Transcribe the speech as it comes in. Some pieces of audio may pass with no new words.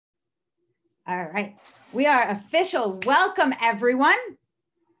All right, we are official. Welcome, everyone.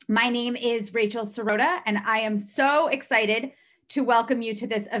 My name is Rachel Sirota, and I am so excited to welcome you to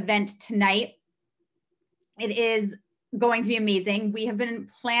this event tonight. It is going to be amazing. We have been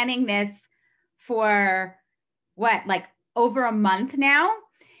planning this for like over a month now,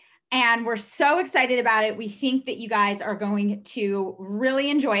 and we're so excited about it. We think that you guys are going to really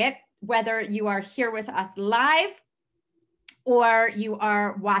enjoy it, whether you are here with us live or you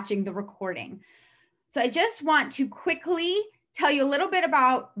are watching the recording. So I just want to quickly tell you a little bit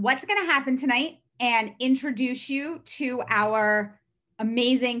about what's going to happen tonight and introduce you to our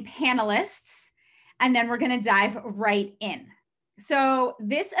amazing panelists. And then we're going to dive right in. So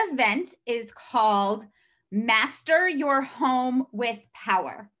this event is called Master Your Home with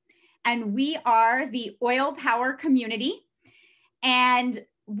Power. And we are the Oil Power community. And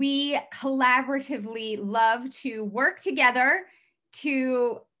we collaboratively love to work together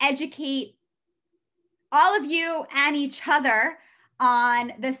to educate all of you and each other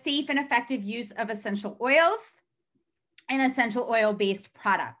on the safe and effective use of essential oils and essential oil-based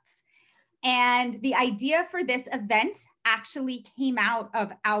products. And the idea for this event actually came out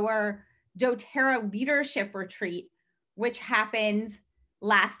of our doTERRA leadership retreat, which happened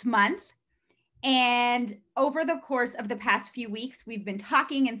last month. And over the course of the past few weeks, we've been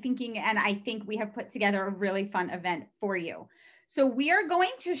talking and thinking, and I think we have put together a really fun event for you. So we are going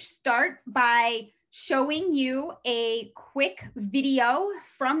to start by showing you a quick video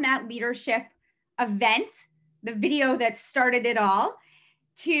from that leadership event, the video that started it all,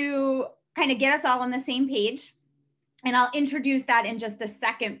 to kind of get us all on the same page. And I'll introduce that in just a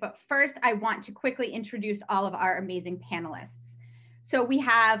second. But first, I want to quickly introduce all of our amazing panelists. So we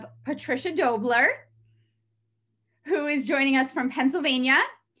have Patricia Dobler, who is joining us from Pennsylvania.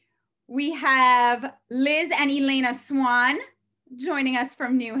 We have Liz and Elena Swan joining us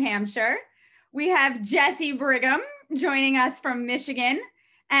from New Hampshire. We have Jesse Brigham joining us from Michigan,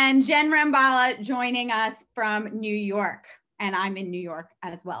 and Jen Rambala joining us from New York. And I'm in New York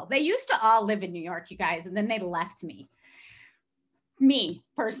as well. They used to all live in New York, you guys, and then they left me. Me,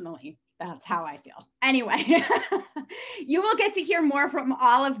 personally. That's how I feel. Anyway, you will get to hear more from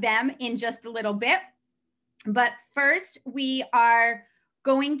all of them in just a little bit. But first, we are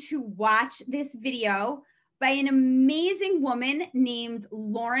going to watch this video by an amazing woman named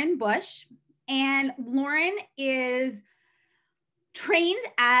Lauren Bush. And Lauren is trained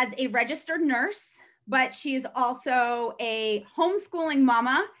as a registered nurse, but she is also a homeschooling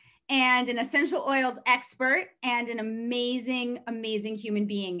mama and an essential oils expert and an amazing, amazing human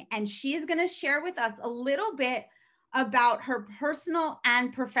being. And she is going to share with us a little bit about her personal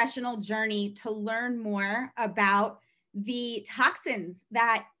and professional journey to learn more about the toxins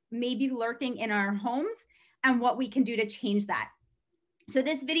that may be lurking in our homes and what we can do to change that. So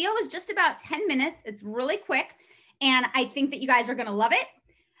this video is just about 10 minutes. It's really quick, and I think that you guys are going to love it.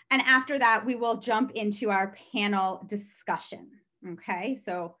 And after that, we will jump into our panel discussion. Okay,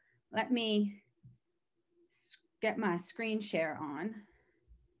 so let me get my screen share on.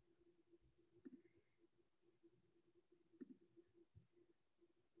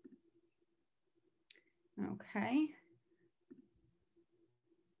 Okay.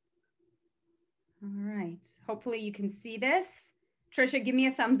 All right, hopefully you can see this. Trisha, give me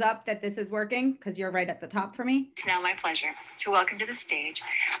a thumbs up that this is working, because you're right at the top for me. It's now my pleasure to welcome to the stage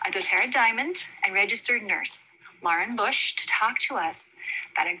a doTERRA Diamond and registered nurse, Lauren Bush, to talk to us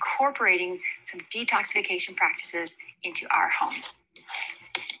about incorporating some detoxification practices into our homes.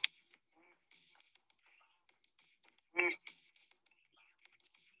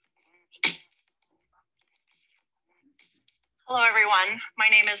 Hello, everyone. My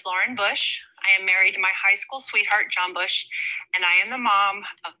name is Lauren Bush. I am married to my high school sweetheart, John Bush, and I am the mom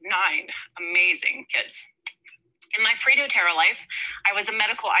of 9 amazing kids. In my pre-doTERRA life, I was a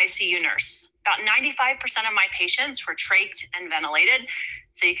medical ICU nurse. About 95% of my patients were trached and ventilated,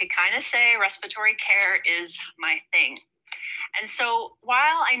 so you could kind of say respiratory care is my thing. And so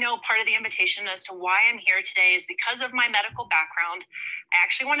while I know part of the invitation as to why I'm here today is because of my medical background, I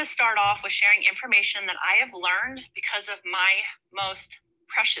actually want to start off with sharing information that I have learned because of my most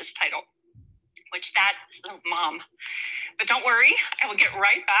precious title, which that is of mom. But don't worry, I will get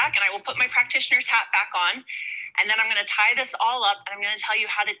right back and I will put my practitioner's hat back on. And then I'm going to tie this all up and I'm going to tell you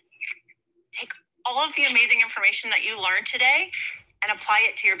how to take all of the amazing information that you learned today and apply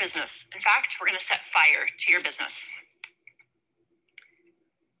it to your business. In fact, we're going to set fire to your business.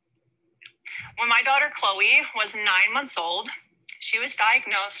 When my daughter Chloe was 9 months old, she was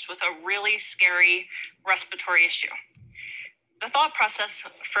diagnosed with a really scary respiratory issue. The thought process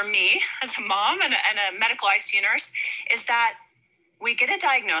for me as a mom and a medical ICU nurse is that we get a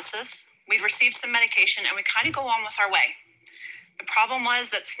diagnosis, we'd received some medication and we kind of go on with our way. The problem was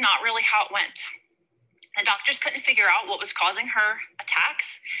that's not really how it went. The doctors couldn't figure out what was causing her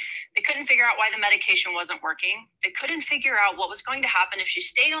attacks. They couldn't figure out why the medication wasn't working. They couldn't figure out what was going to happen if she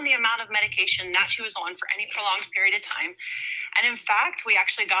stayed on the amount of medication that she was on for any prolonged period of time. And in fact, we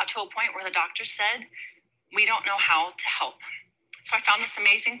actually got to a point where the doctor said, we don't know how to help. So I found this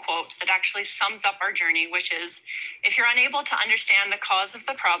amazing quote that actually sums up our journey, which is, if you're unable to understand the cause of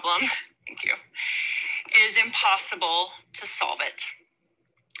the problem, thank you, it is impossible to solve it.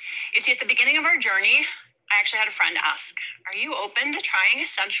 You see, at the beginning of our journey, I actually had a friend ask, are you open to trying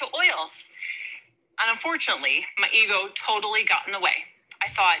essential oils? And unfortunately, my ego totally got in the way. I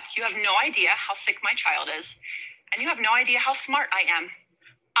thought, you have no idea how sick my child is, and you have no idea how smart I am.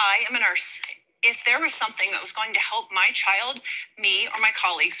 I am a nurse. If there was something that was going to help my child, me or my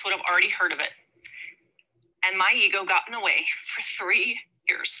colleagues would have already heard of it. And my ego got in the way for 3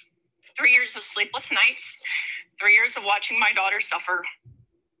 years. 3 years of sleepless nights, 3 years of watching my daughter suffer,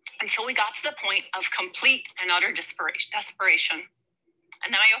 until we got to the point of complete and utter desperation.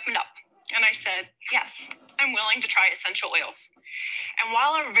 And then I opened up and I said, yes, I'm willing to try essential oils. And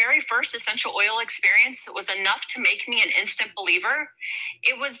while our very first essential oil experience was enough to make me an instant believer,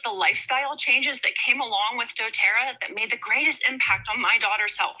 it was the lifestyle changes that came along with doTERRA that made the greatest impact on my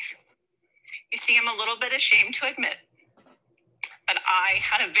daughter's health. You see, I'm a little bit ashamed to admit that I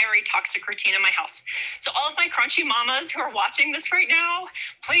had a very toxic routine in my house. So all of my crunchy mamas who are watching this right now,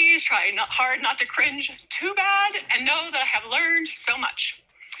 please try hard not to cringe too bad and know that I have learned so much.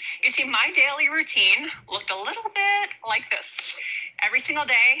 You see, my daily routine looked a little bit like this. Every single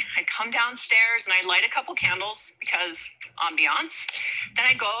day, I'd come downstairs and I'd light a couple candles because ambiance. Then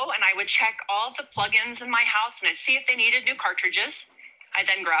I'd go and I would check all of the plugins in my house and I'd see if they needed new cartridges. I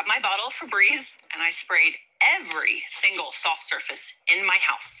then grabbed my bottle of Febreze and I sprayed every single soft surface in my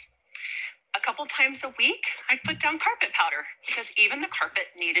house. A couple times a week, I'd put down carpet powder because even the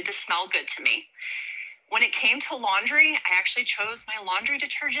carpet needed to smell good to me. When it came to laundry, I actually chose my laundry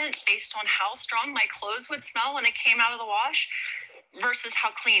detergent based on how strong my clothes would smell when it came out of the wash versus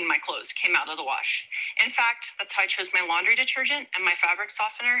how clean my clothes came out of the wash. In fact, that's how I chose my laundry detergent and my fabric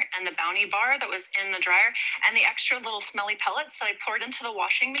softener and the Bounty bar that was in the dryer and the extra little smelly pellets that I poured into the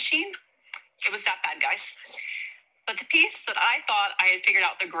washing machine. It was that bad, guys. But the piece that I thought I had figured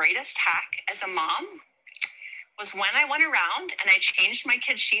out the greatest hack as a mom was when I went around and I changed my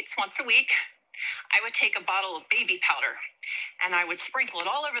kids' sheets once a week, I would take a bottle of baby powder and I would sprinkle it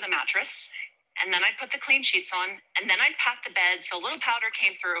all over the mattress. And then I'd put the clean sheets on and then I'd pat the bed so a little powder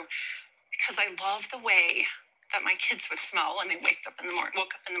came through because I love the way that my kids would smell when they woke up in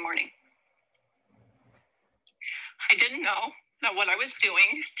the morning. I didn't know that what I was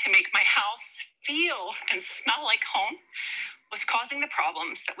doing to make my house feel and smell like home was causing the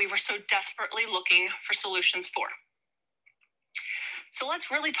problems that we were so desperately looking for solutions for. So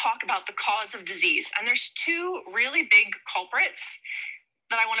let's really talk about the cause of disease. And there's two really big culprits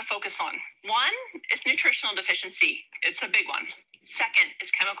that I want to focus on. One is nutritional deficiency. It's a big one. Second is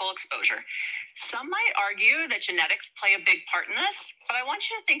chemical exposure. Some might argue that genetics play a big part in this, but I want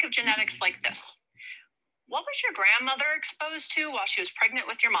you to think of genetics like this. What was your grandmother exposed to while she was pregnant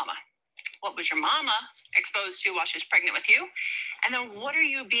with your mama? What was your mama exposed to while she was pregnant with you? And then what are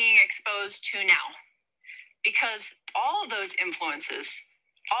you being exposed to now? Because all of those influences,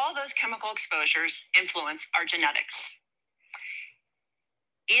 all those chemical exposures influence our genetics.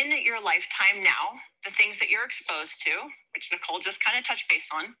 In your lifetime now, the things that you're exposed to, which Nicole just kind of touched base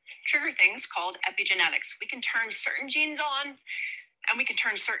on, trigger things called epigenetics. We can turn certain genes on and we can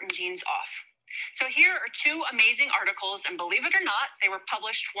turn certain genes off. So here are two amazing articles, and believe it or not, they were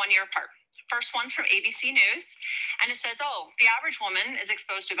published 1 year apart. First one's from ABC News, and it says, the average woman is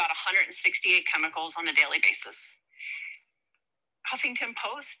exposed to about 168 chemicals on a daily basis. Huffington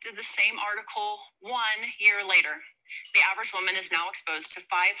Post did the same article 1 year later. The average woman is now exposed to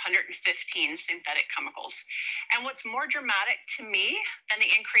 515 synthetic chemicals. And what's more dramatic to me than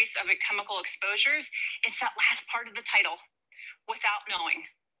the increase of chemical exposures, it's that last part of the title, without knowing.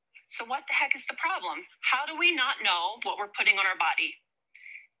 So what the heck is the problem? How do we not know what we're putting on our body?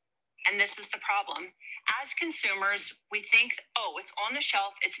 And this is the problem. As consumers, we think, it's on the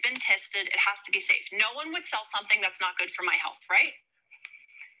shelf, it's been tested, it has to be safe. No one would sell something that's not good for my health, right?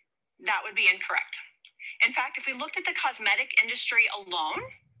 That would be incorrect. In fact, if we looked at the cosmetic industry alone,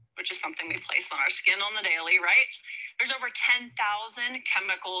 which is something we place on our skin on the daily, right? There's over 10,000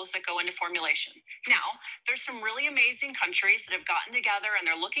 chemicals that go into formulation. Now, there's some really amazing countries that have gotten together and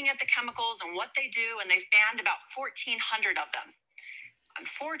they're looking at the chemicals and what they do, and they've banned about 1,400 of them.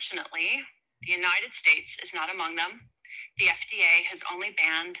 Unfortunately, the United States is not among them. The FDA has only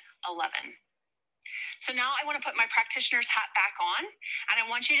banned 11. So now I want to put my practitioner's hat back on, and I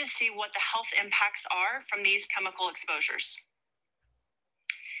want you to see what the health impacts are from these chemical exposures.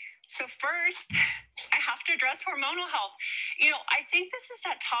 So first, I have to address hormonal health. I think this is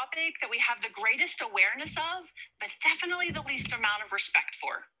that topic that we have the greatest awareness of, but definitely the least amount of respect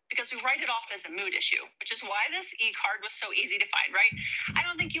for, because we write it off as a mood issue, which is why this e-card was so easy to find, right? I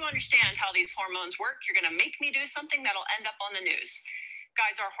don't think you understand how these hormones work. You're going to make me do something that'll end up on the news.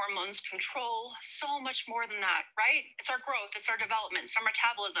 Guys, our hormones control so much more than that, right? It's our growth, it's our development, it's our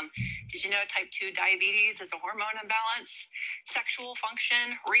metabolism. Did you know type 2 diabetes is a hormone imbalance? Sexual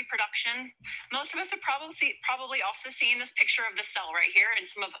function, reproduction. Most of us have probably also seen this picture of the cell right here in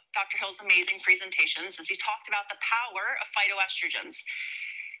some of Dr. Hill's amazing presentations as he talked about the power of phytoestrogens.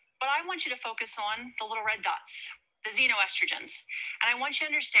 But I want you to focus on the little red dots, the xenoestrogens. And I want you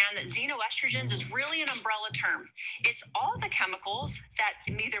to understand that xenoestrogens is really an umbrella term. It's all the chemicals that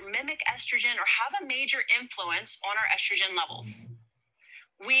either mimic estrogen or have a major influence on our estrogen levels.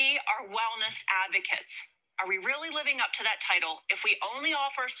 We are wellness advocates. Are we really living up to that title if we only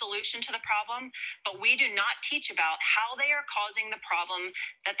offer a solution to the problem, but we do not teach about how they are causing the problem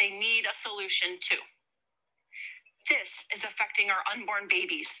that they need a solution to? This is affecting our unborn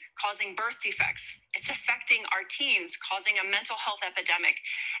babies, causing birth defects. It's affecting our teens, causing a mental health epidemic.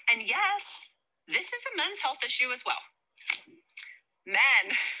 And yes, this is a men's health issue as well.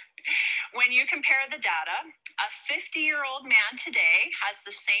 Men, when you compare the data, a 50-year-old man today has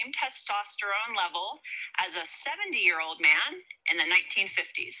the same testosterone level as a 70-year-old man in the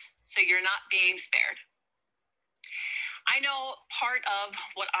 1950s. So you're not being spared. I know part of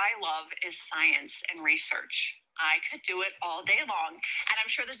what I love is science and research. I could do it all day long. And I'm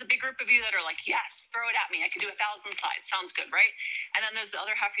sure there's a big group of you that are like, yes, throw it at me. I could do 1,000 slides. Sounds good, right? And then there's the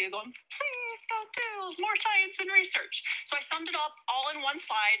other half of you going, please don't do more science and research. So I summed it up all in one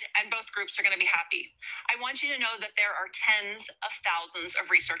slide, and both groups are going to be happy. I want you to know that there are tens of thousands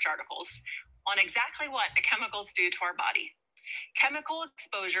of research articles on exactly what the chemicals do to our body. Chemical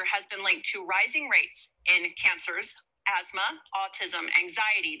exposure has been linked to rising rates in cancers, asthma, autism,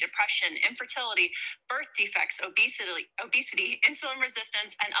 anxiety, depression, infertility, birth defects, obesity, insulin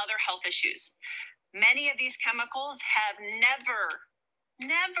resistance, and other health issues. Many of these chemicals have never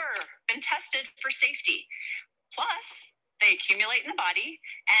been tested for safety. Plus, they accumulate in the body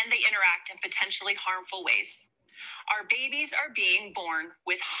and they interact in potentially harmful ways. Our babies are being born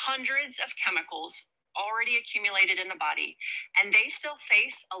with hundreds of chemicals already accumulated in the body, and they still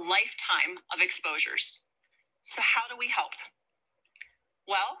face a lifetime of exposures. So how do we help?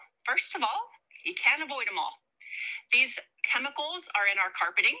 Well, first of all, you can't avoid them all. These chemicals are in our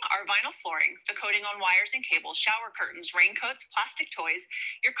carpeting, our vinyl flooring, the coating on wires and cables, shower curtains, raincoats, plastic toys,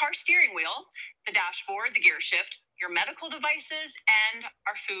 your car steering wheel, the dashboard, the gear shift, your medical devices, and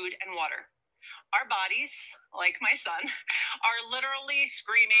our food and water. Our bodies, like my son, are literally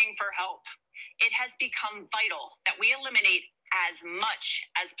screaming for help. It has become vital that we eliminate as much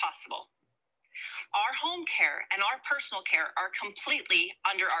as possible. Our home care and our personal care are completely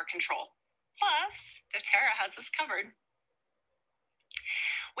under our control. Plus, doTERRA has us covered.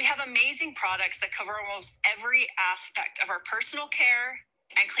 We have amazing products that cover almost every aspect of our personal care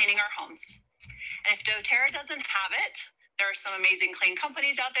and cleaning our homes. And if doTERRA doesn't have it, there are some amazing clean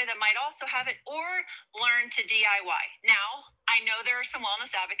companies out there that might also have it, or learn to DIY. Now, I know there are some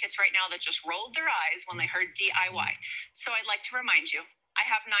wellness advocates right now that just rolled their eyes when they heard DIY. So I'd like to remind you, I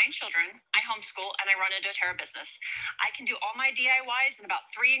have 9 children, I homeschool, and I run a doTERRA business. I can do all my DIYs in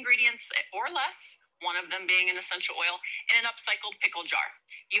about 3 ingredients or less, one of them being an essential oil, in an upcycled pickle jar.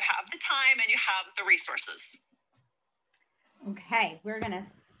 You have the time and you have the resources. Okay, we're gonna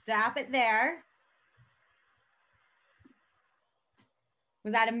stop it there.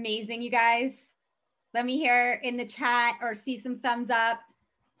 Was that amazing, you guys? Let me hear in the chat or see some thumbs up,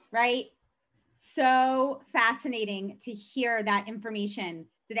 right? So fascinating to hear that information.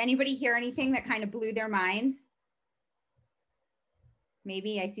 Did anybody hear anything that kind of blew their minds?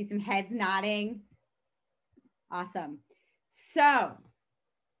 Maybe I see some heads nodding. Awesome. So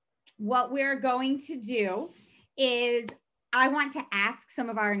what we're going to do is I want to ask some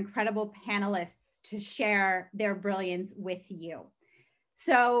of our incredible panelists to share their brilliance with you.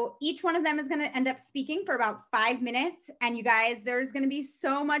 So each one of them is going to end up speaking for about 5 minutes. And you guys, there's going to be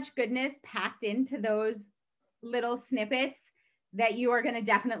so much goodness packed into those little snippets that you are going to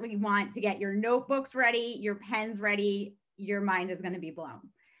definitely want to get your notebooks ready, your pens ready. Your mind is going to be blown.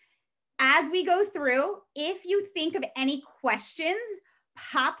 As we go through, if you think of any questions,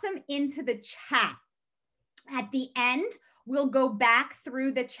 pop them into the chat. At the end, we'll go back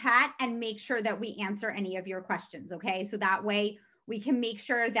through the chat and make sure that we answer any of your questions. Okay. So that way we can make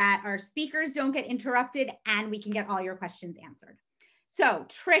sure that our speakers don't get interrupted and we can get all your questions answered. So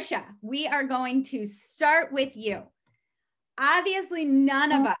Trisha, we are going to start with you. Obviously,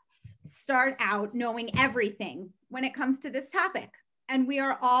 none of us start out knowing everything when it comes to this topic, and we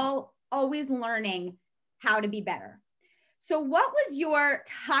are all always learning how to be better. So what was your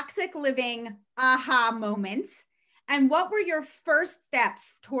toxic living aha moment, and what were your first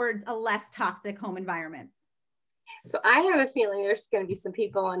steps towards a less toxic home environment? So I have a feeling there's going to be some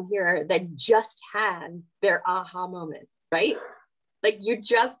people on here that just had their aha moment, right? Like you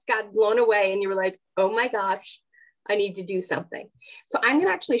just got blown away and you were like, oh my gosh, I need to do something. So I'm going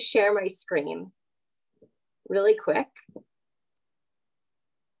to actually share my screen really quick.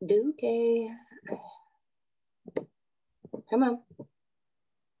 Okay. Come on.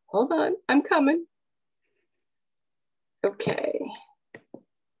 Hold on. I'm coming. Okay.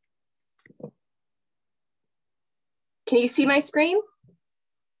 Can you see my screen?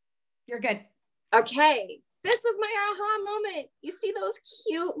 You're good. Okay. This was my aha moment. You see those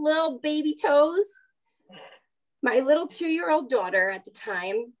cute little baby toes? My little 2-year-old daughter at the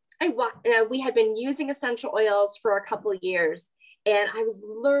time, we had been using essential oils for a couple of years, and I was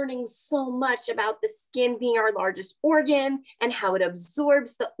learning so much about the skin being our largest organ and how it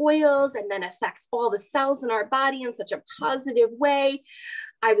absorbs the oils and then affects all the cells in our body in such a positive way.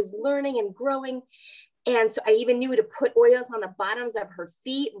 I was learning and growing. And so I even knew to put oils on the bottoms of her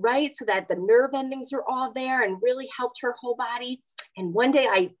feet, right? So that the nerve endings are all there and really helped her whole body. And one day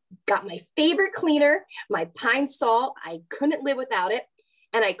I got my favorite cleaner, my Pine Sol. I couldn't live without it.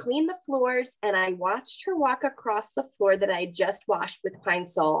 And I cleaned the floors and I watched her walk across the floor that I just washed with Pine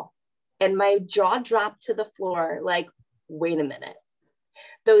Sol. And my jaw dropped to the floor like, wait a minute.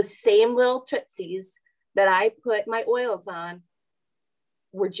 Those same little tootsies that I put my oils on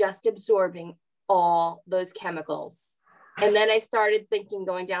were just absorbing all those chemicals. And then I started thinking,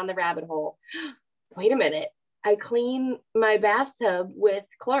 going down the rabbit hole, wait a minute, I clean my bathtub with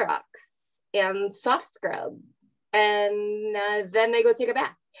Clorox and soft scrub. And then I go take a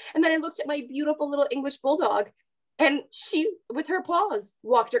bath. And then I looked at my beautiful little English bulldog, and she, with her paws,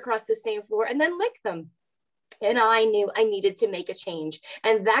 walked across the same floor and then licked them. And I knew I needed to make a change.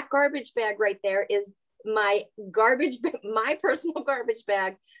 And that garbage bag right there is my personal garbage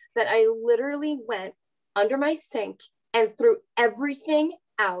bag that I literally went under my sink and threw everything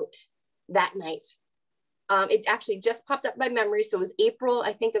out that night. It actually just popped up my memory. So it was April,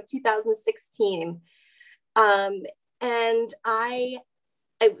 I think, of 2016. And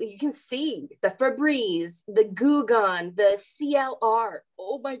you can see the Febreze, the Goo Gone, the CLR.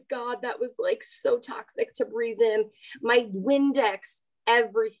 Oh my God, that was like so toxic to breathe in. My Windex,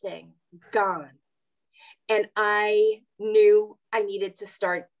 everything gone. And I knew I needed to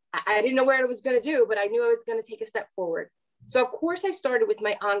start. I didn't know where I was going to do, but I knew I was going to take a step forward. So of course I started with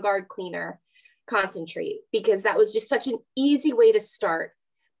my On Guard Cleaner Concentrate, because that was just such an easy way to start.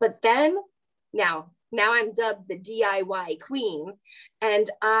 But then now I'm dubbed the DIY queen, and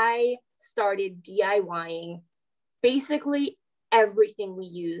I started DIYing basically everything we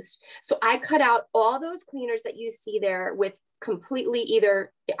used. So I cut out all those cleaners that you see there with completely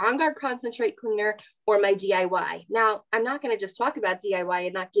either the On Guard Concentrate cleaner or my DIY. Now, I'm not going to just talk about DIY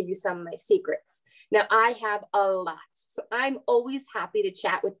and not give you some of my secrets. Now, I have a lot. So I'm always happy to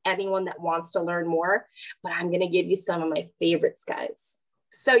chat with anyone that wants to learn more, but I'm going to give you some of my favorites, guys.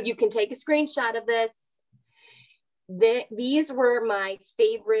 So you can take a screenshot of this. These were my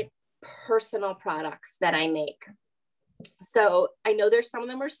favorite personal products that I make. So I know there's some of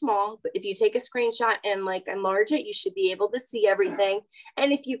them are small, but if you take a screenshot and like enlarge it, you should be able to see everything.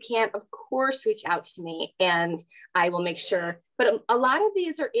 And if you can't, of course, reach out to me and I will make sure. But a lot of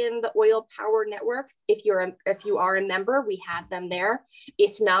these are in the Oil Power Network. If you are a member, we have them there.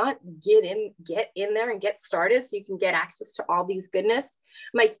 If not, get in there and get started so you can get access to all these goodness.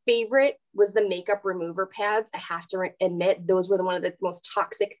 My favorite was the makeup remover pads. I have to admit, those were one of the most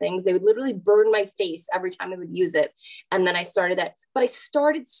toxic things. They would literally burn my face every time I would use it. And then I started that, but I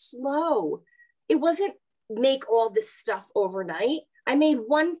started slow. It wasn't make all this stuff overnight. I made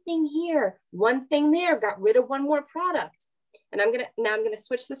one thing here, one thing there, got rid of one more product. And now I'm gonna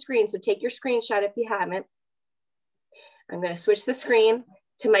switch the screen. So take your screenshot if you haven't. I'm gonna switch the screen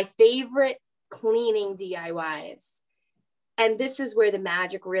to my favorite cleaning DIYs. And this is where the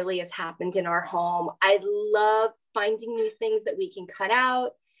magic really has happened in our home. I love finding new things that we can cut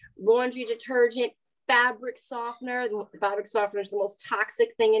out. Laundry detergent, fabric softener. Fabric softener is the most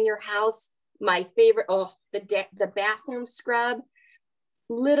toxic thing in your house. My favorite, the bathroom scrub.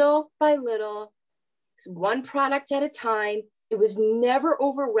 Little by little, one product at a time. It was never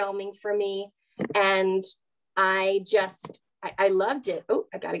overwhelming for me. And I loved it. Oh,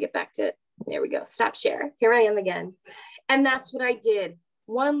 I got to get back to it. There we go. Stop share. Here I am again. And that's what I did.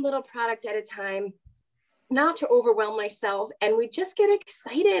 One little product at a time, not to overwhelm myself. And we just get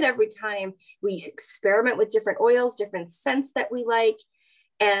excited every time. We experiment with different oils, different scents that we like.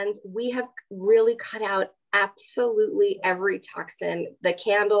 And we have really cut out absolutely every toxin, the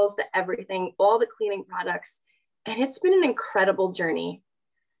candles, the everything, all the cleaning products. And it's been an incredible journey.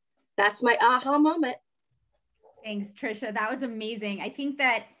 That's my aha moment. Thanks, Trisha. That was amazing. I think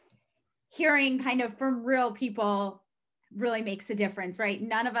that hearing kind of from real people really makes a difference, right?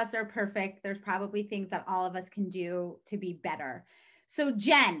 None of us are perfect. There's probably things that all of us can do to be better. So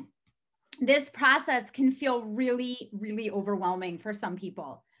Jen, this process can feel really, really overwhelming for some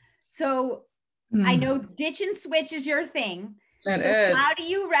people. So I know ditch and switch is your thing. It is. How do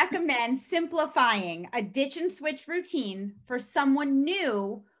you recommend simplifying a ditch and switch routine for someone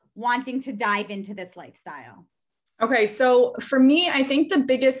new wanting to dive into this lifestyle? Okay, so for me, I think the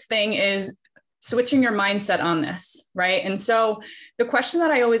biggest thing is switching your mindset on this, right? And so the question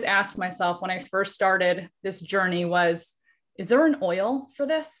that I always ask myself when I first started this journey was, is there an oil for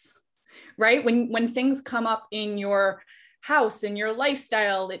this? Right? When things come up in your house, in your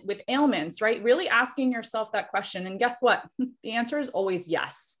lifestyle, with ailments, right? Really asking yourself that question. And guess what? The answer is always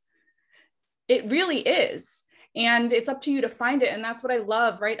yes. It really is. And it's up to you to find it. And that's what I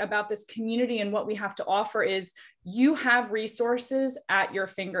love, right, about this community and what we have to offer is you have resources at your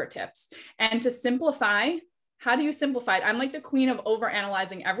fingertips. And to simplify, how do you simplify it? I'm like the queen of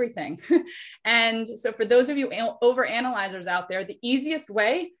overanalyzing everything. And so for those of you overanalyzers out there, the easiest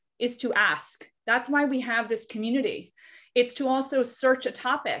way is to ask. That's why we have this community. It's to also search a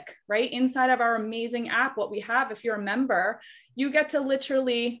topic, right? Inside of our amazing app, what we have, if you're a member, you get to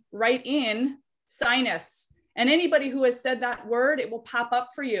literally write in sinus. And anybody who has said that word, it will pop up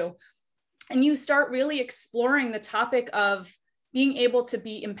for you. And you start really exploring the topic of being able to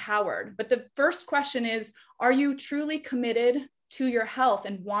be empowered. But the first question is, are you truly committed to your health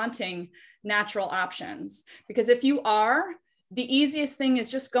and wanting natural options? Because if you are, the easiest thing is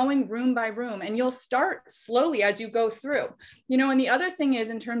just going room by room, and you'll start slowly as you go through. You know, and the other thing is,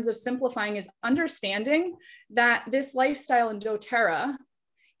 in terms of simplifying, is understanding that this lifestyle in doTERRA,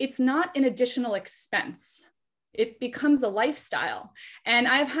 it's not an additional expense. It becomes a lifestyle. And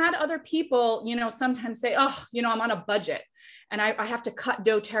I've had other people, you know, sometimes say, oh, you know, I'm on a budget and I have to cut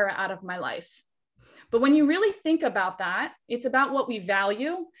doTERRA out of my life. But when you really think about that, it's about what we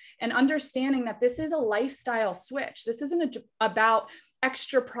value and understanding that this is a lifestyle switch. This isn't about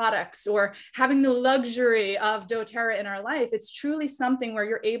extra products or having the luxury of doTERRA in our life. It's truly something where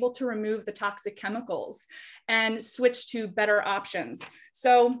you're able to remove the toxic chemicals and switch to better options.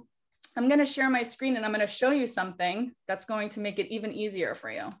 So I'm going to share my screen and I'm going to show you something that's going to make it even easier for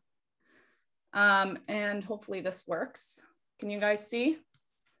you. And hopefully this works. Can you guys see?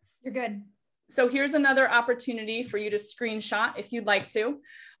 You're good. So here's another opportunity for you to screenshot if you'd like to,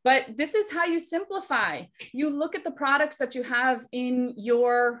 but this is how you simplify. You look at the products that you have in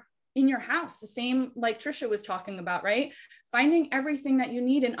your house, the same like Trisha was talking about, right? Finding everything that you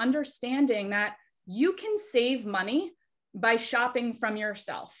need and understanding that you can save money by shopping from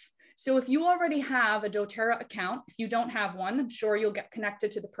yourself. So if you already have a doTERRA account, if you don't have one, I'm sure you'll get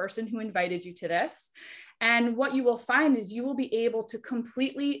connected to the person who invited you to this. And what you will find is you will be able to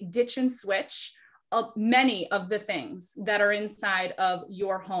completely ditch and switch many of the things that are inside of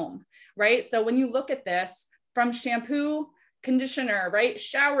your home, right? So when you look at this, from shampoo, conditioner, right?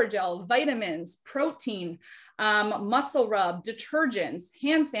 Shower gel, vitamins, protein, muscle rub, detergents,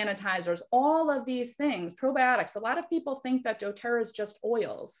 hand sanitizers, all of these things, probiotics. A lot of people think that doTERRA is just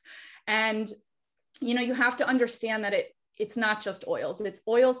oils. And, you know, you have to understand that it's not just oils. It's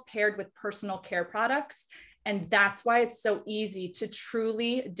oils paired with personal care products. And that's why it's so easy to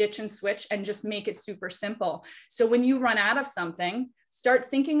truly ditch and switch and just make it super simple. So when you run out of something, start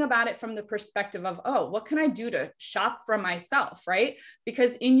thinking about it from the perspective of, oh, what can I do to shop for myself, right?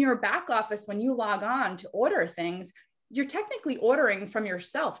 Because in your back office, when you log on to order things, you're technically ordering from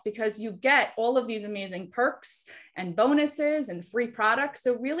yourself because you get all of these amazing perks and bonuses and free products.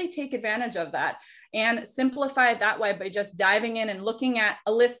 So really take advantage of that and simplify it that way by just diving in and looking at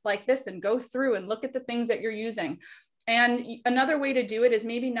a list like this and go through and look at the things that you're using. And another way to do it is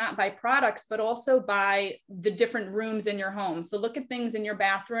maybe not by products, but also by the different rooms in your home. So look at things in your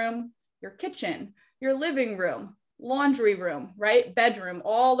bathroom, your kitchen, your living room, laundry room, right? Bedroom,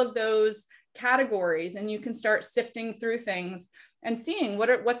 all of those categories. And you can start sifting through things and seeing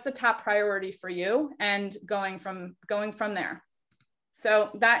what's the top priority for you and going from there.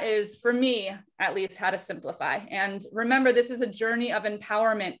 So that is, for me, at least, how to simplify. And remember, this is a journey of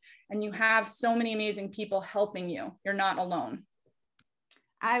empowerment, and you have so many amazing people helping you. You're not alone.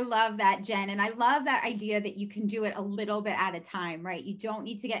 I love that, Jen. And I love that idea that you can do it a little bit at a time, right? You don't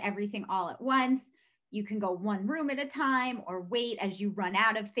need to get everything all at once. You can go one room at a time, or wait as you run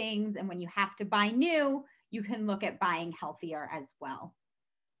out of things. And when you have to buy new, you can look at buying healthier as well.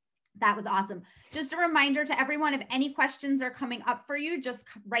 That was awesome. Just a reminder to everyone, if any questions are coming up for you, just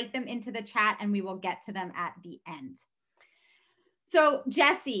write them into the chat and we will get to them at the end. So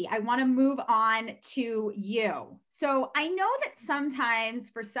Jessie, I want to move on to you. So I know that sometimes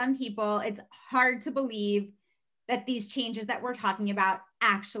for some people, it's hard to believe that these changes that we're talking about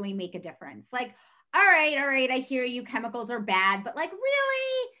actually make a difference. Like, all right, I hear you, chemicals are bad, but like,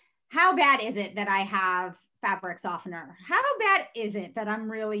 really, how bad is it that I have fabric softener? How bad is it that I'm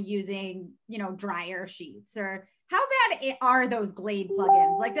really using, dryer sheets? Or how bad are those Glade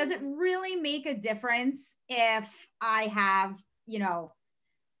plugins? Like, does it really make a difference if I have,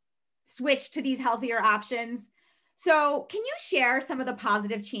 switched to these healthier options? So can you share some of the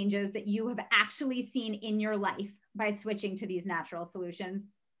positive changes that you have actually seen in your life by switching to these natural solutions?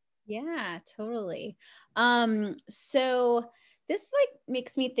 Yeah, totally. So this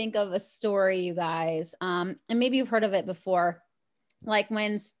makes me think of a story, you guys, and maybe you've heard of it before. Like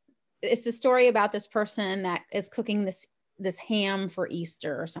when it's the story about this person that is cooking this ham for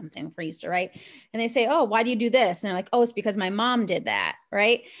Easter or something for Easter, right? And they say, oh, why do you do this? And they're like, oh, it's because my mom did that,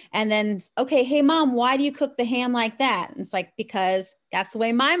 right? And then, okay, hey mom, why do you cook the ham like that? And it's like, because that's the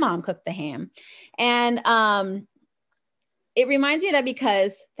way my mom cooked the ham. And it reminds me of that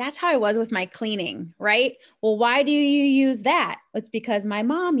because that's how I was with my cleaning, right? Well, why do you use that? It's because my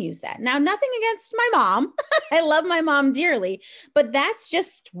mom used that. Now, nothing against my mom. I love my mom dearly, but that's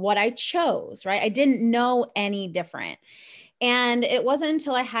just what I chose, right? I didn't know any different. And it wasn't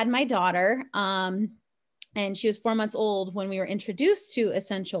until I had my daughter, and she was 4 months old when we were introduced to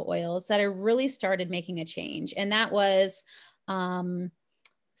essential oils, that I really started making a change. And that was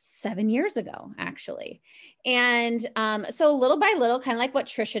 7 years ago, actually. And so little by little, kind of like what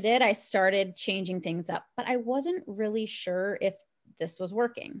Trisha did, I started changing things up, but I wasn't really sure if this was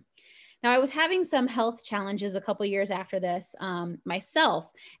working. Now, I was having some health challenges a couple of years after this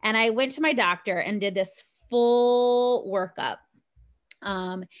myself, and I went to my doctor and did this full workup.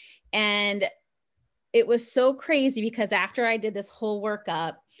 And it was so crazy because after I did this whole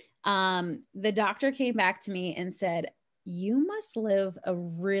workup, the doctor came back to me and said, you must live a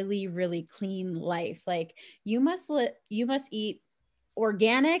really, really clean life. Like you must eat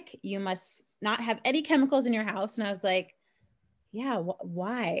organic. You must not have any chemicals in your house. And I was like, yeah,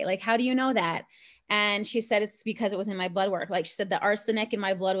 why? Like, how do you know that? And she said, it's because it was in my blood work. Like she said, the arsenic in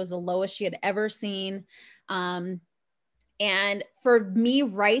my blood was the lowest she had ever seen. And for me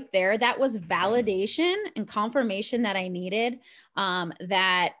right there, that was validation and confirmation that I needed,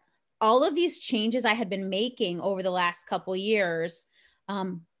 that all of these changes I had been making over the last couple of years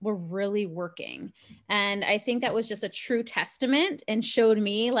were really working. And I think that was just a true testament and showed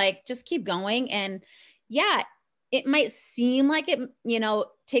me like, just keep going. And yeah, it might seem like it,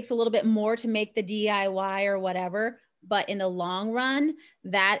 takes a little bit more to make the DIY or whatever, but in the long run,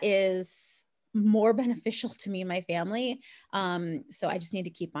 that is more beneficial to me and my family. So I just need to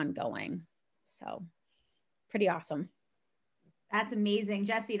keep on going. So pretty awesome. That's amazing,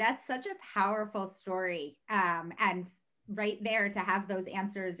 Jessie. That's such a powerful story. And right there to have those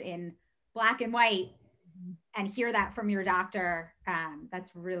answers in black and white and hear that from your doctor,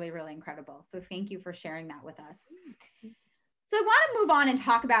 that's really, really incredible. So thank you for sharing that with us. So I want to move on and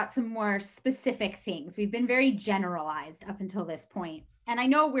talk about some more specific things. We've been very generalized up until this point. And I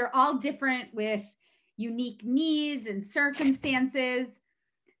know we're all different with unique needs and circumstances.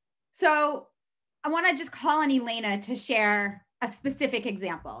 So I want to just call on Elena to share a specific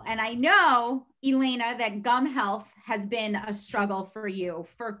example. And I know, Elena, that gum health has been a struggle for you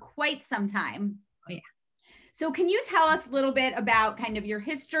for quite some time. Oh, yeah. So can you tell us a little bit about kind of your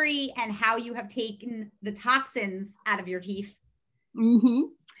history and how you have taken the toxins out of your teeth? Mm-hmm.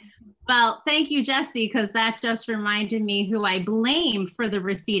 Well, thank you, Jessie, because that just reminded me who I blame for the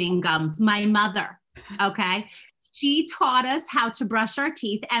receding gums, my mother, okay? She taught us how to brush our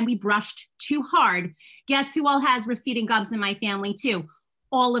teeth and we brushed too hard. Guess who all has receding gums in my family too?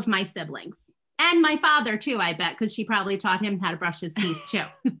 All of my siblings and my father too, I bet, because she probably taught him how to brush his teeth too.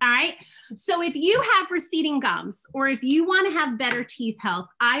 All right. So if you have receding gums or if you want to have better teeth health,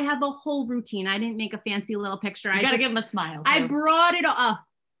 I have a whole routine. I didn't make a fancy little picture. You got to give them a smile. I brought it up.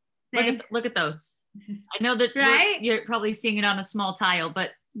 Look at those. I know that you're probably seeing it on a small tile,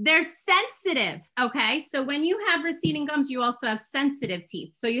 but They're sensitive, okay? So when you have receding gums, you also have sensitive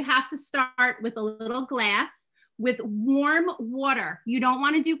teeth. So you have to start with a little glass with warm water. You don't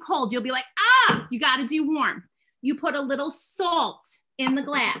want to do cold. You'll be like, ah, you got to do warm. You put a little salt in the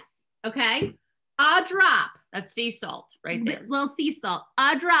glass, okay? A drop. That's sea salt right there. Little sea salt.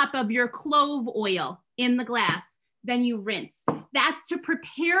 A drop of your clove oil in the glass. Then you rinse. That's to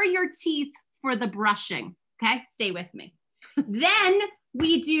prepare your teeth for the brushing, okay? Stay with me. Then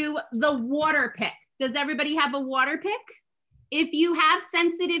we do the water pick. Does everybody have a water pick? If you have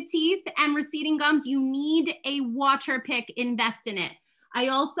sensitive teeth and receding gums, you need a water pick. Invest in it. I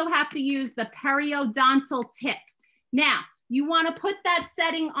also have to use the periodontal tip. Now, you want to put that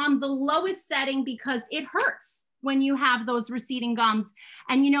setting on the lowest setting because it hurts when you have those receding gums.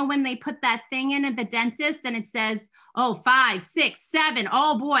 And you know, when they put that thing in at the dentist and it says, oh, 5, 6, 7,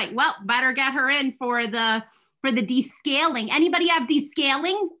 oh boy, well, better get her in for the descaling. Anybody have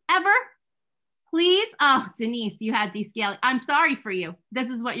descaling ever? Please? Oh, Denise, you had descaling. I'm sorry for you. This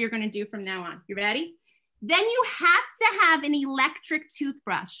is what you're going to do from now on. You ready? Then you have to have an electric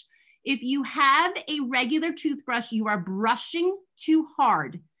toothbrush. If you have a regular toothbrush, you are brushing too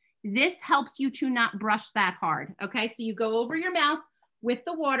hard. This helps you to not brush that hard. Okay, so you go over your mouth with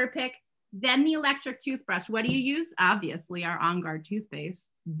the water pick, then the electric toothbrush. What do you use? Obviously, our On Guard toothpaste.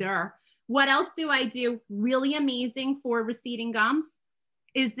 Duh. What else do I do? Really amazing for receding gums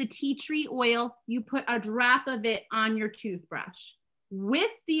is the tea tree oil. You put a drop of it on your toothbrush.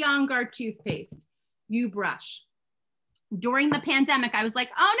 With the On Guard toothpaste, you brush. During the pandemic, I was like,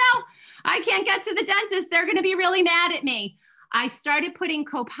 oh no, I can't get to the dentist. They're gonna be really mad at me. I started putting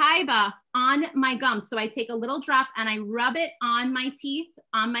copaiba on my gums. So I take a little drop and I rub it on my teeth,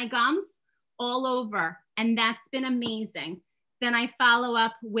 on my gums, all over. And that's been amazing. Then I follow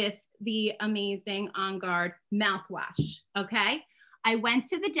up with the amazing On Guard mouthwash, okay? I went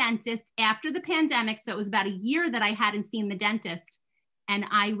to the dentist after the pandemic, so it was about a year that I hadn't seen the dentist, and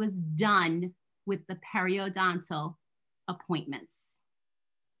I was done with the periodontal appointments.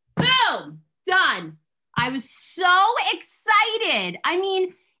 Boom, done. I was so excited. I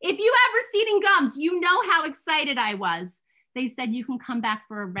mean, if you have receding gums, you know how excited I was. They said you can come back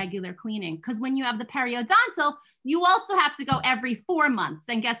for a regular cleaning because when you have the periodontal, you also have to go every 4 months.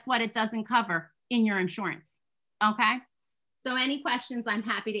 And guess what? It doesn't cover in your insurance. Okay. So any questions, I'm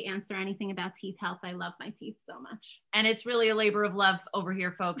happy to answer anything about teeth health. I love my teeth so much. And it's really a labor of love over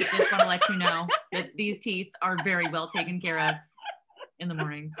here, folks. Just want to let you know that these teeth are very well taken care of in the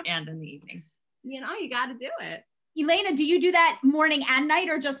mornings and in the evenings. You know, you got to do it. Elena, do you do that morning and night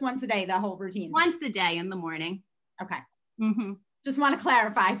or just once a day, the whole routine? Once a day in the morning. Okay. Mm-hmm. Just want to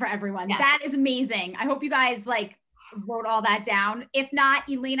clarify for everyone. Yes. That is amazing. I hope you guys like wrote all that down. If not,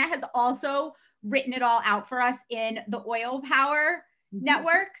 Elena has also written it all out for us in the Oil Power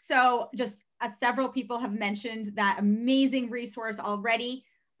Network. So just several people have mentioned that amazing resource already,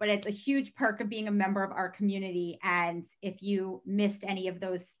 but it's a huge perk of being a member of our community. And if you missed any of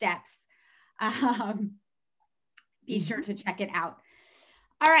those steps, be sure to check it out.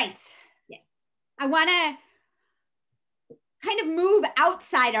 All right. Yeah. I want to kind of move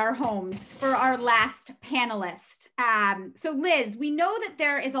outside our homes for our last panelist. So Liz, we know that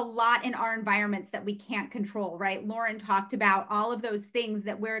there is a lot in our environments that we can't control, right? Lauren talked about all of those things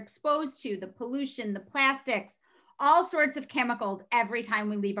that we're exposed to, the pollution, the plastics, all sorts of chemicals every time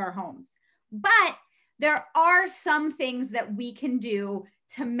we leave our homes. But there are some things that we can do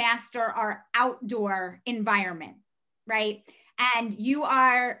to master our outdoor environment, right? And you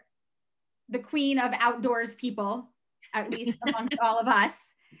are the queen of outdoors people, at least amongst all of us.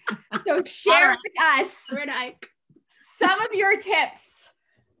 So share with us some of your tips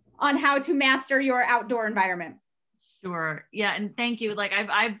on how to master your outdoor environment. Sure. Yeah. And thank you. Like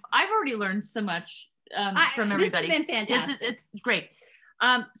I've already learned so much from everybody. This has been fantastic. It's great.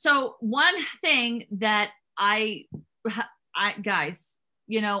 So one thing that I guys,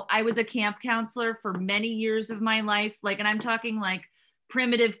 you know, I was a camp counselor for many years of my life. Like, and I'm talking like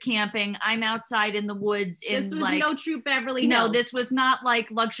primitive camping. I'm outside in the woods. This was like, no true Beverly Hills. No, this was not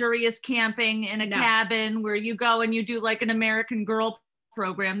like luxurious camping in a cabin where you go and you do like an American Girl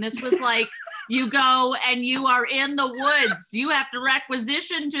program. This was like, you go and you are in the woods. You have to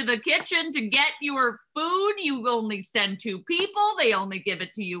requisition to the kitchen to get your food. You only send 2 people. They only give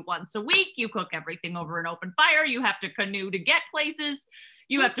it to you once a week. You cook everything over an open fire. You have to canoe to get places.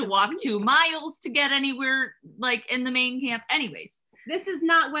 You have to walk 2 miles to get anywhere like in the main camp. Anyways. This is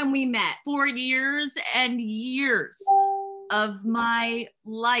not when we met. For years and years of my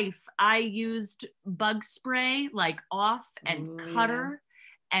life, I used bug spray like off and cutter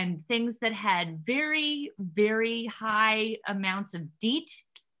and things that had very, very high amounts of DEET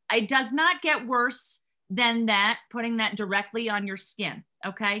It does not get worse than that, putting that directly on your skin.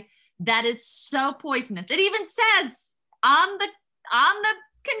 Okay. That is so poisonous. It even says on the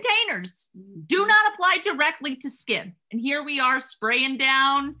containers, do not apply directly to skin. And here we are spraying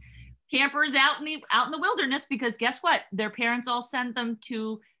down campers out in the wilderness, because guess what? Their parents all send them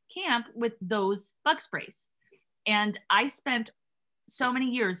to camp with those bug sprays. And I spent so many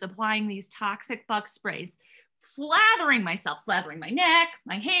years applying these toxic bug sprays, slathering myself, slathering my neck,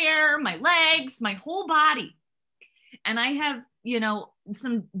 my hair, my legs, my whole body. And I have,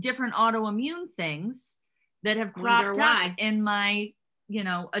 some different autoimmune things that have cropped up in my,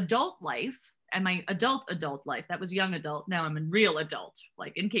 adult life, and my adult life. That was young adult. Now I'm a real adult,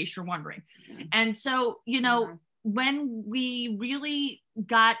 like, in case you're wondering. And so, when we really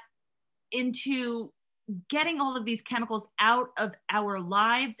got into getting all of these chemicals out of our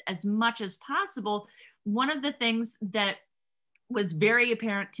lives as much as possible, one of the things that was very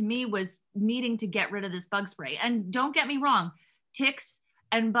apparent to me was needing to get rid of this bug spray. And don't get me wrong, ticks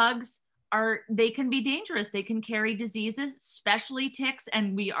and bugs they can be dangerous. They can carry diseases, especially ticks,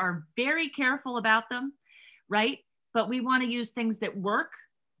 and we are very careful about them, right? But we want to use things that work,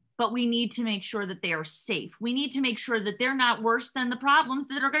 but we need to make sure that they are safe. We need to make sure that they're not worse than the problems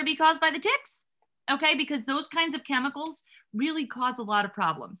that are going to be caused by the ticks, okay? Because those kinds of chemicals really cause a lot of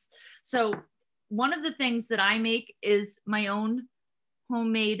problems. So one of the things that I make is my own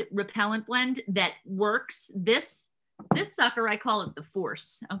homemade repellent blend that works. This sucker, I call it the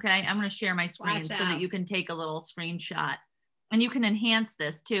Force. Okay. I'm going to share my screen so that you can take a little screenshot, and you can enhance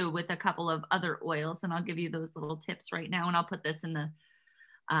this too with a couple of other oils. And I'll give you those little tips right now. And I'll put this in the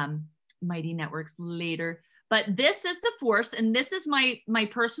Mighty Networks later, but this is the Force. And this is my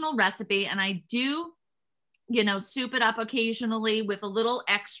personal recipe. And I do, soup it up occasionally with a little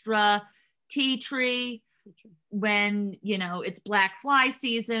extra tea tree when it's black fly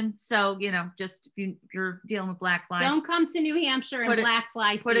season. So just if you're dealing with black flies, don't come to New Hampshire in black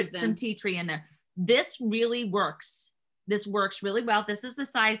fly season. Put some tea tree in there. This really works. This works really well. This is the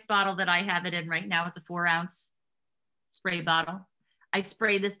size bottle that I have it in right now. It's a 4-ounce spray bottle. I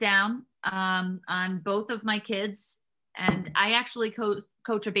spray this down on both of my kids, and I actually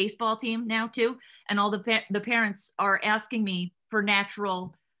coach a baseball team now too, and all the parents are asking me for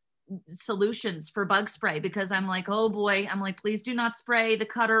natural solutions for bug spray, because I'm like, oh boy, please do not spray the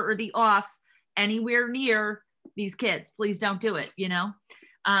cutter or the off anywhere near these kids. Please don't do it,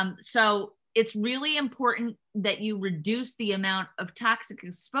 so it's really important that you reduce the amount of toxic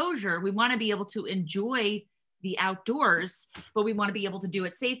exposure. We want to be able to enjoy the outdoors, but we want to be able to do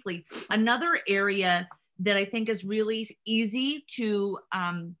it safely. Another area that I think is really easy to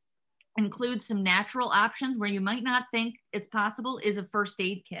include some natural options where you might not think it's possible is a first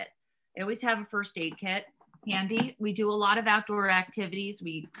aid kit. I always have a first aid kit handy. We do a lot of outdoor activities.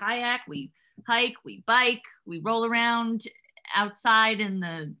 We kayak, we hike, we bike, we roll around outside in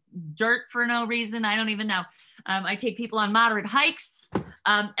the dirt for no reason. I don't even know. I take people on moderate hikes.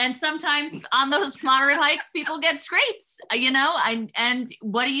 And sometimes on those moderate hikes, people get scrapes, and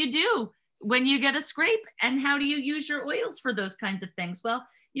what do you do when you get a scrape? And how do you use your oils for those kinds of things? Well,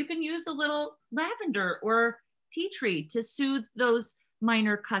 you can use a little lavender or tea tree to soothe those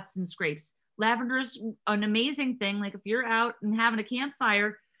minor cuts and scrapes. Lavender is an amazing thing. Like if you're out and having a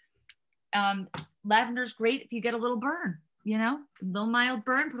campfire, lavender is great if you get a little burn, a little mild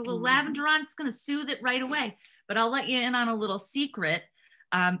burn, put a little lavender on, it's going to soothe it right away. But I'll let you in on a little secret.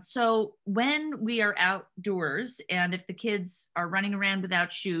 So when we are outdoors, and if the kids are running around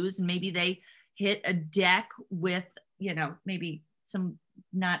without shoes, and maybe they hit a deck with, maybe some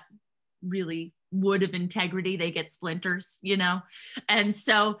not really wood of integrity, they get splinters, And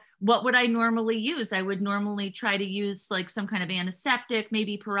so what would I normally use? I would normally try to use like some kind of antiseptic,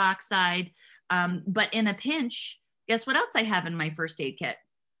 maybe peroxide. But in a pinch, guess what else I have in my first aid kit?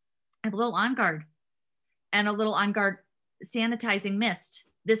 I have a little On Guard and a little On Guard sanitizing mist.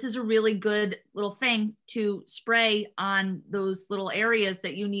 This is a really good little thing to spray on those little areas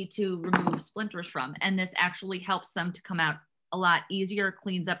that you need to remove splinters from. And this actually helps them to come out a lot easier,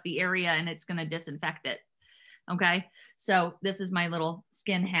 cleans up the area, and it's going to disinfect it. Okay. So this is my little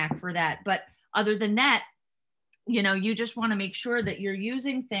skin hack for that. But other than that, you just want to make sure that you're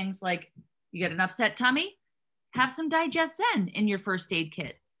using things like you get an upset tummy, have some Digest-Zen in your first aid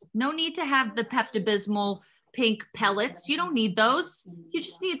kit. No need to have the Pepto-Bismol pink pellets. You don't need those. You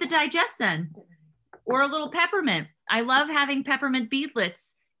just need the Digest-Zen or a little peppermint. I love having peppermint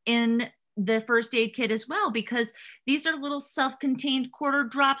beadlets in the first aid kit as well, because these are little self-contained quarter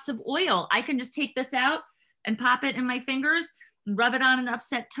drops of oil. I can just take this out and pop it in my fingers and rub it on an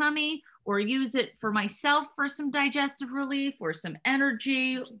upset tummy or use it for myself for some digestive relief or some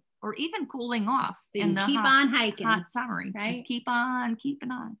energy or even cooling off. So in the keep on hiking. Hot summer, right? Just keep on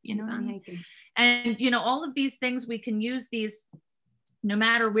keeping on, you know Keep what I on mean? hiking. And, you know, all of these things, we can use these no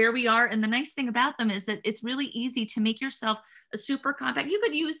matter where we are. And the nice thing about them is that it's really easy to make yourself a super compact. You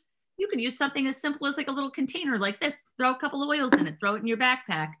can use something as simple as like a little container like this, throw a couple of oils in it, throw it in your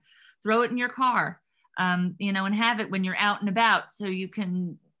backpack, throw it in your car, you know, and have it when you're out and about. So you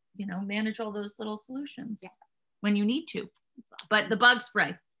can, you know, manage all those little solutions when you need to. But the bug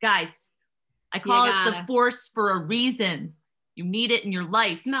spray, guys, I call it the force for a reason. You need it in your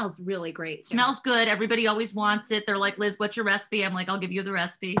life. Smells really great. Smells good. Everybody always wants it. They're like, Liz, what's your recipe? I'm like, I'll give you the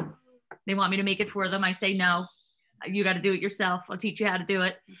recipe. They want me to make it for them. I say, no, you got to do it yourself. I'll teach you how to do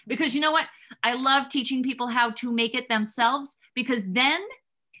it. Because you know what? I love teaching people how to make it themselves, because then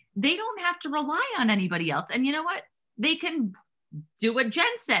they don't have to rely on anybody else. And you know what? They can do what Jen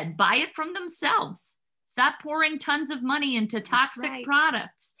said, buy it from themselves. Stop pouring tons of money into toxic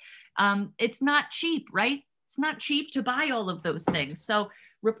products. It's not cheap, right? It's not cheap to buy all of those things. So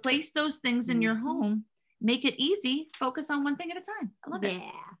replace those things in your home, make it easy, focus on one thing at a time. I love it. Yeah.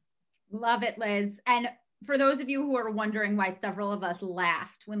 Love it, Liz. And for those of you who are wondering why several of us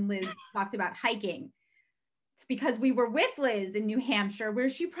laughed when Liz talked about hiking, it's because we were with Liz in New Hampshire, where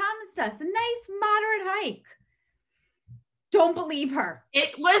she promised us a nice moderate hike. Don't believe her.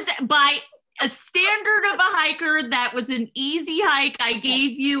 It was by a standard of a hiker, that was an easy hike.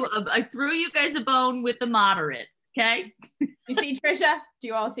 I threw you guys a bone with the moderate. Okay. You see Trisha? Do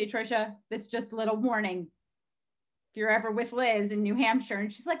you all see Trisha? This is just a little warning. If you're ever with Liz in New Hampshire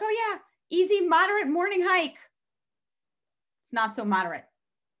and she's like, oh yeah, easy, moderate morning hike. It's not so moderate.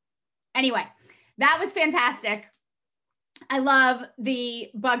 Anyway, that was fantastic. I love the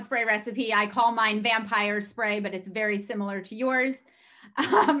bug spray recipe. I call mine vampire spray, but it's very similar to yours.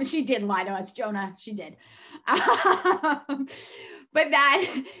 She did lie to us, Jonah. She did. But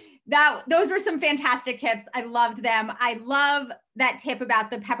those were some fantastic tips. I loved them. I love that tip about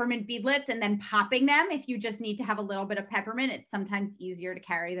the peppermint beadlets and then popping them. If you just need to have a little bit of peppermint, it's sometimes easier to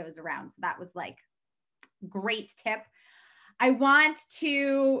carry those around. So that was like great tip. I want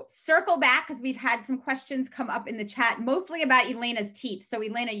to circle back because we've had some questions come up in the chat, mostly about Elena's teeth. So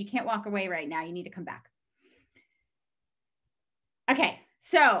Elena, you can't walk away right now. You need to come back. Okay,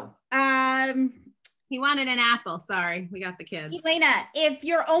 so he wanted an apple. Sorry, we got the kids. Elena, if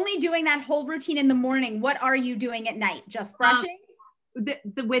you're only doing that whole routine in the morning, what are you doing at night? Just brushing?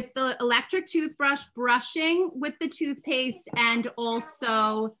 With the electric toothbrush, brushing with the toothpaste, and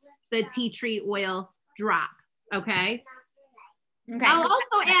also the tea tree oil drop. Okay. Okay. I'll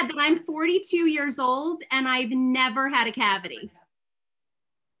also add that I'm 42 years old and I've never had a cavity.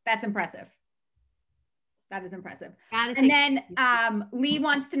 That's impressive. That is impressive. And then Lee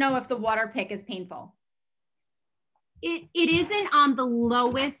wants to know if the water pick is painful. It isn't on the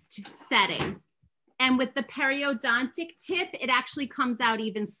lowest setting. And with the periodontic tip, it actually comes out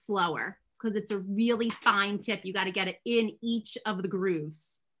even slower because it's a really fine tip. You got to get it in each of the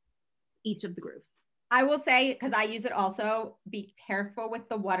grooves. I will say, because I use it also, be careful with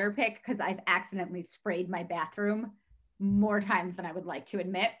the water pick because I've accidentally sprayed my bathroom more times than I would like to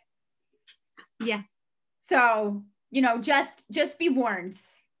admit. Yeah. So, you know, just be warned.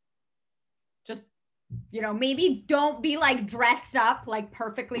 Just, you know, maybe don't be like dressed up, like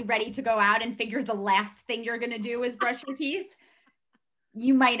perfectly ready to go out and figure the last thing you're going to do is brush your teeth.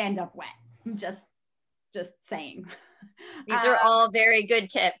 You might end up wet. I'm just saying. These are all very good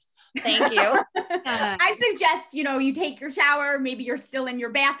tips. Thank you. I suggest, you know, you take your shower, maybe you're still in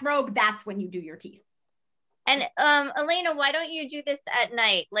your bathrobe. That's when you do your teeth. And Elena, why don't you do this at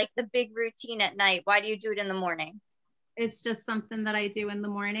night? Like the big routine at night. Why do you do it in the morning? It's just something that I do in the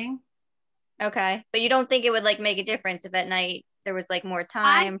morning. Okay. But you don't think it would like make a difference if at night there was like more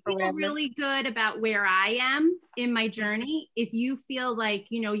time for whatever? I feel really good about where I am in my journey. If you feel like,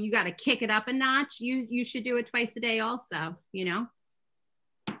 you know, you got to kick it up a notch, you should do it twice a day also, you know?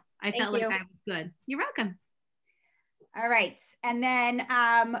 I felt like I was good. You're welcome. All right. And then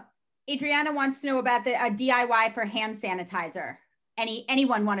Adriana wants to know about the DIY for hand sanitizer.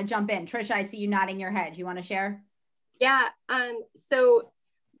 Anyone want to jump in? Trisha, I see you nodding your head. You want to share? Yeah. So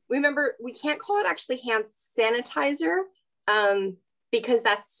remember, we can't call it actually hand sanitizer because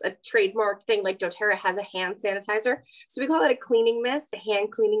that's a trademark thing. Like doTERRA has a hand sanitizer. So we call it a cleaning mist, a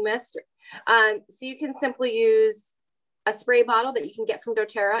hand cleaning mist. So you can simply use a spray bottle that you can get from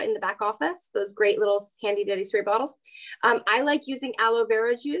doTERRA in the back office, those great little handy dandy spray bottles. I like using aloe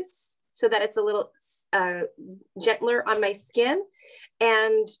vera juice so that it's a little gentler on my skin.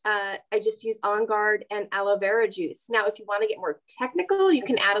 And I just use On Guard and aloe vera juice. Now, if you want to get more technical, you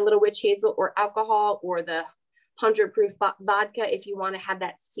can add a little witch hazel or alcohol or the 100 proof vodka if you want to have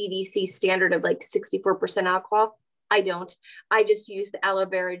that CDC standard of like 64% alcohol. I don't. I just use the aloe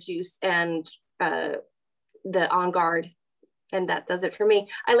vera juice and the On Guard, and that does it for me.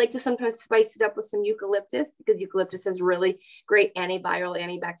 I like to sometimes spice it up with some eucalyptus because eucalyptus has really great antiviral,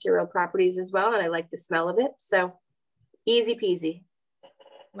 antibacterial properties as well. And I like the smell of it. So easy peasy.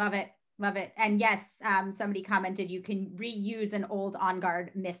 Love it. Love it. And yes, somebody commented you can reuse an old On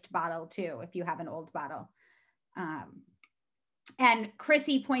Guard mist bottle too, if you have an old bottle. And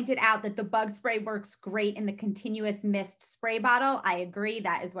Chrissy pointed out that the bug spray works great in the continuous mist spray bottle. I agree.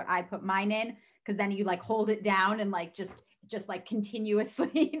 That is what I put mine in, because then you like hold it down and like just like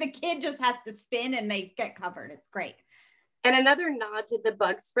continuously, the kid just has to spin and they get covered. It's great. And another nod to the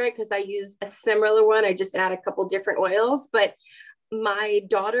bug spray, because I use a similar one. I just add a couple different oils, but my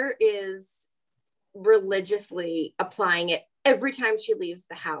daughter is religiously applying it every time she leaves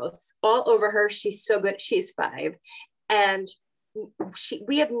the house, all over her. She's so good. She's 5. And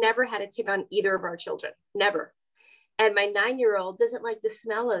we have never had a tick on either of our children, never. And my 9-year-old doesn't like the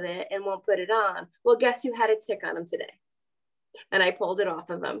smell of it and won't put it on. Well, guess who had a tick on him today? And I pulled it off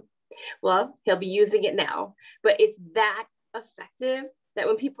of him. Well, he'll be using it now, but it's that effective that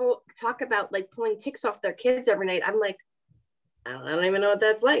when people talk about like pulling ticks off their kids every night, I'm like, I don't even know what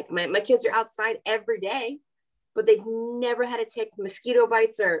that's like. My kids are outside every day, but they've never had a tick. Mosquito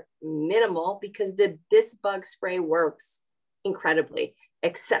bites are minimal because this bug spray works incredibly,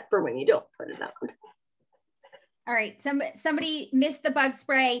 except for when you don't put it on. All right, somebody missed the bug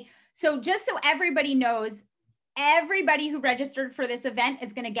spray. So just so everybody knows, everybody who registered for this event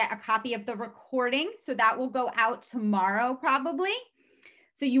is going to get a copy of the recording. So that will go out tomorrow probably.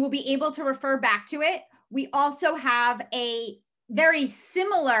 So you will be able to refer back to it. We also have a very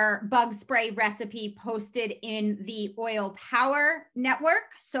similar bug spray recipe posted in the Oil Power Network.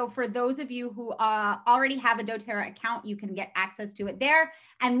 So for those of you who already have a doTERRA account, you can get access to it there.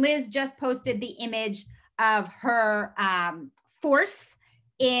 And Liz just posted the image of her force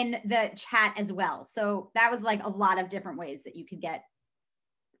in the chat as well. So that was like a lot of different ways that you could get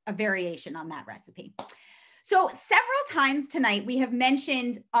a variation on that recipe. So several times tonight, we have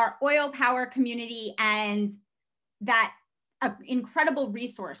mentioned our Oil Power community and that incredible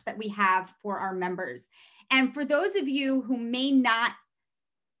resource that we have for our members. And for those of you who may not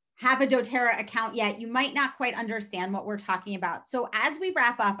have a doTERRA account yet, you might not quite understand what we're talking about. So as we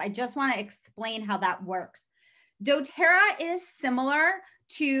wrap up, I just want to explain how that works. doTERRA is similar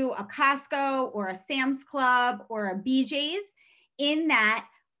to a Costco or a Sam's Club or a BJ's in that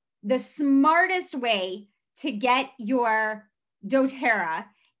the smartest way to get your doTERRA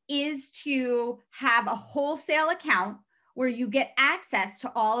is to have a wholesale account where you get access to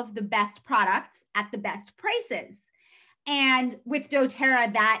all of the best products at the best prices. And with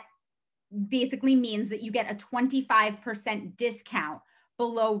doTERRA, that basically means that you get a 25% discount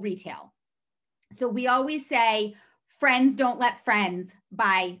below retail. So we always say, friends don't let friends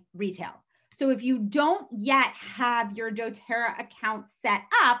buy retail. So if you don't yet have your doTERRA account set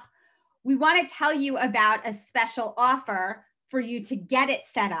up, we want to tell you about a special offer for you to get it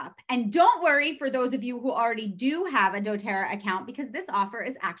set up. And don't worry for those of you who already do have a doTERRA account, because this offer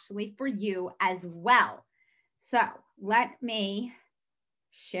is actually for you as well. So let me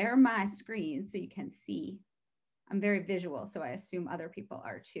share my screen so you can see. I'm very visual, so I assume other people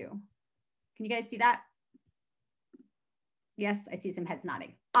are too. Can you guys see that? Yes, I see some heads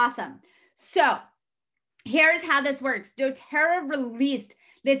nodding. Awesome. So here's how this works. doTERRA released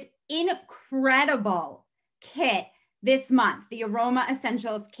this incredible kit this month, the Aroma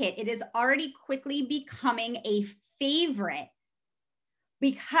Essentials Kit. It is already quickly becoming a favorite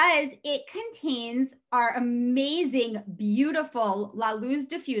because it contains our amazing, beautiful La Luz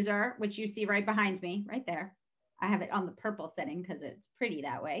diffuser, which you see right behind me, right there. I have it on the purple setting because it's pretty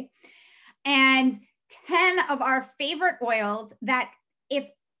that way. And 10 of our favorite oils that if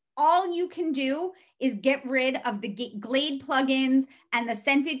all you can do is get rid of the Glade plugins and the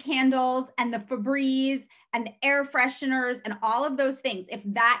scented candles and the Febreze and the air fresheners and all of those things, if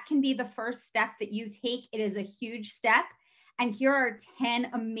that can be the first step that you take, it is a huge step. And here are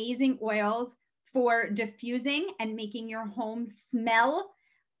 10 amazing oils for diffusing and making your home smell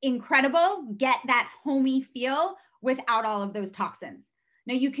incredible, get that homey feel without all of those toxins.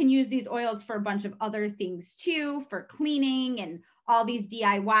 Now you can use these oils for a bunch of other things too, for cleaning and all these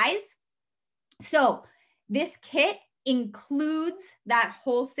DIYs. So this kit includes that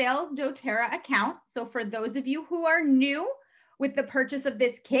wholesale doTERRA account. So for those of you who are new, with the purchase of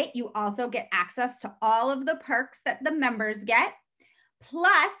this kit, you also get access to all of the perks that the members get.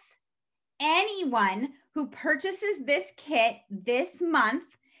 Plus, anyone who purchases this kit this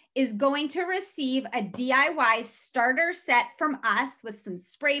month is going to receive a DIY starter set from us with some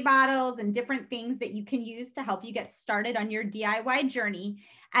spray bottles and different things that you can use to help you get started on your DIY journey,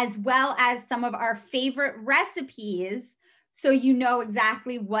 as well as some of our favorite recipes, so you know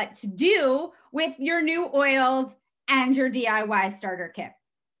exactly what to do with your new oils and your DIY starter kit.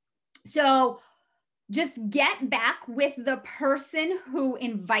 So just get back with the person who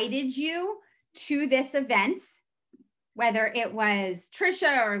invited you to this event, whether it was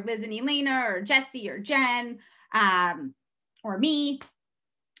Trisha or Liz and Elena or Jesse or Jen or me,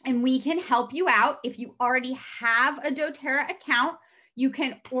 and we can help you out. If you already have a doTERRA account, you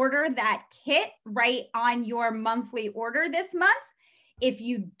can order that kit right on your monthly order this month. If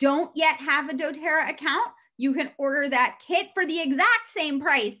you don't yet have a doTERRA account, you can order that kit for the exact same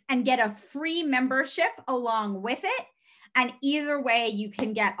price and get a free membership along with it. And either way, you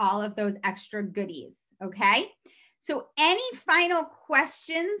can get all of those extra goodies, okay? So any final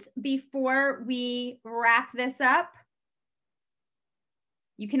questions before we wrap this up?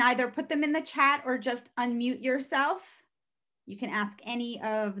 You can either put them in the chat or just unmute yourself. You can ask any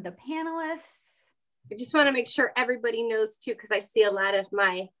of the panelists. I just want to make sure everybody knows too, because I see a lot of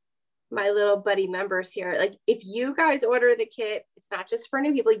my little buddy members here. Like, if you guys order the kit, it's not just for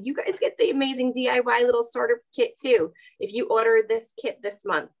new people. You guys get the amazing DIY little starter kit too, if you order this kit this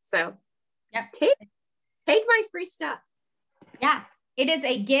month. So yep. Take my free stuff. Yeah, it is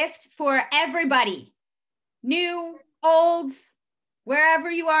a gift for everybody. New, old,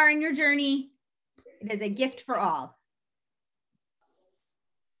 wherever you are in your journey, it is a gift for all.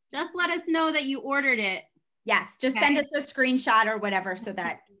 Just let us know that you ordered it. Yes, just send us a screenshot or whatever so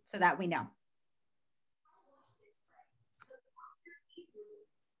that we know.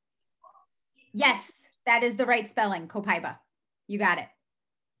 Yes, that is the right spelling, Copaiba. You got it.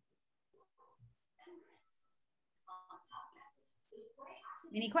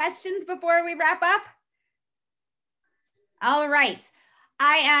 Any questions before we wrap up? All right.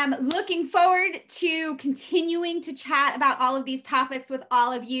 I am looking forward to continuing to chat about all of these topics with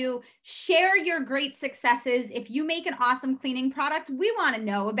all of you. Share your great successes. If you make an awesome cleaning product, we want to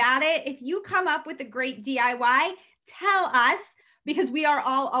know about it. If you come up with a great DIY, tell us, because we are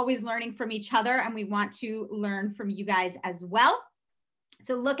all always learning from each other and we want to learn from you guys as well.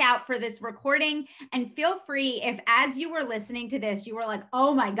 So look out for this recording and feel free, if as you were listening to this, you were like,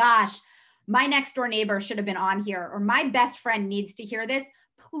 oh my gosh, my next door neighbor should have been on here, or my best friend needs to hear this,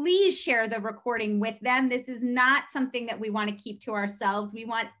 please share the recording with them. This is not something that we want to keep to ourselves. We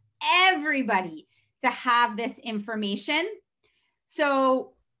want everybody to have this information.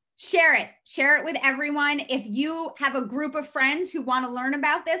 So share it with everyone. If you have a group of friends who want to learn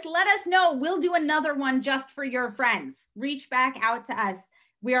about this, let us know. We'll do another one just for your friends. Reach back out to us.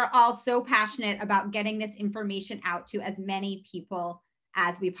 We are all so passionate about getting this information out to as many people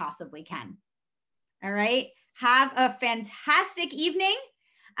as we possibly can. All right. Have a fantastic evening,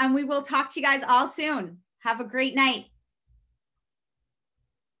 and we will talk to you guys all soon. Have a great night.